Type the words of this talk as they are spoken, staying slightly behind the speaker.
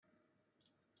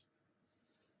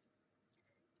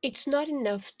It's not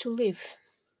enough to live.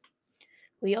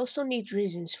 We also need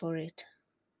reasons for it.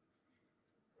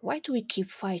 Why do we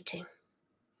keep fighting?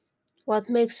 What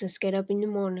makes us get up in the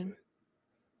morning?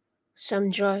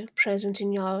 Some joy present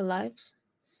in our lives,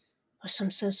 or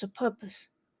some sense of purpose?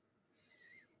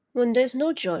 When there's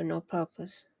no joy nor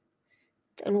purpose,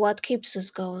 then what keeps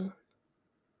us going?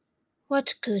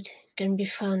 What good can be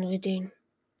found within?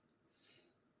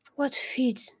 What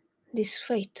feeds this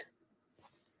fate?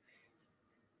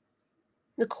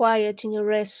 The quiet in a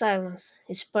rare silence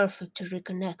is perfect to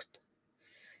reconnect,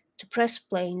 to press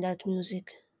play in that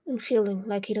music and feeling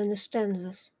like it understands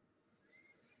us.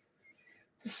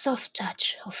 The soft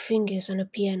touch of fingers on a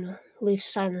piano leaves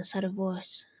silence at a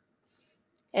voice.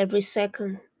 Every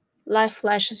second, life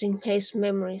flashes in haste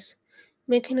memories,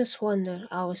 making us wonder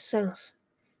our sense,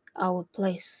 our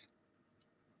place.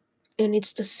 And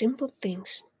it's the simple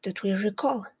things that we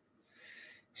recall,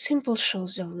 simple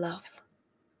shows of love.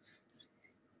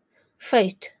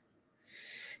 Fate,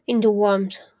 in the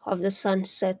warmth of the sun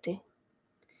setting,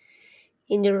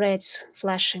 in the red's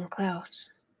flashing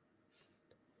clouds,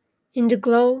 in the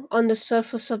glow on the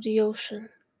surface of the ocean,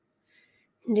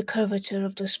 in the curvature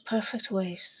of those perfect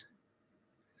waves,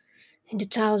 in the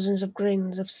thousands of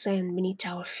grains of sand beneath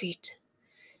our feet,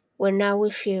 where now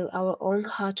we feel our own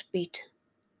heart beat,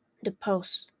 the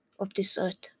pulse of this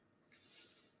earth,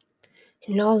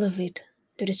 in all of it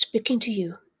that is speaking to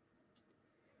you,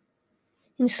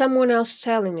 in someone else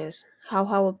telling us how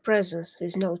our presence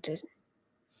is noted,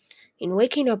 in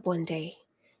waking up one day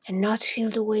and not feel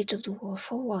the weight of the world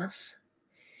for once,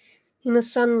 in a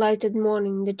sun-lighted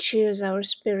morning that cheers our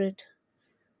spirit,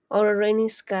 or a rainy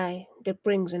sky that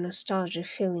brings a nostalgic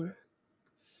feeling,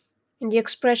 in the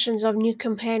expressions of new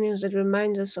companions that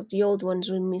remind us of the old ones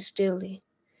we miss dearly,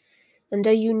 and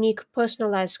their unique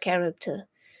personalized character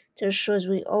that assures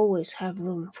we always have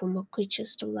room for more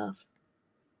creatures to love.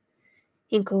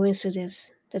 In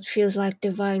coincidence that feels like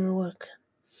divine work,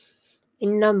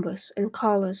 in numbers and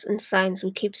colors and signs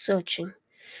we keep searching,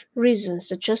 reasons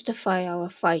that justify our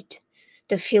fight,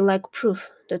 that feel like proof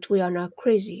that we are not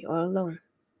crazy or alone,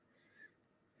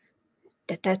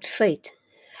 that fate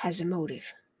has a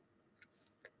motive.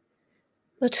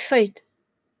 But fate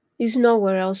is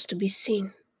nowhere else to be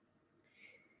seen.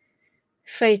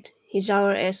 Fate is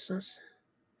our essence.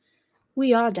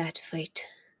 We are that fate.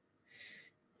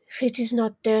 Fate is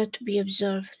not there to be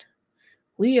observed.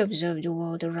 We observe the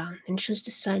world around and choose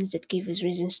the signs that give us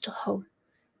reasons to hope,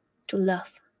 to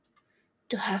love,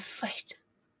 to have faith.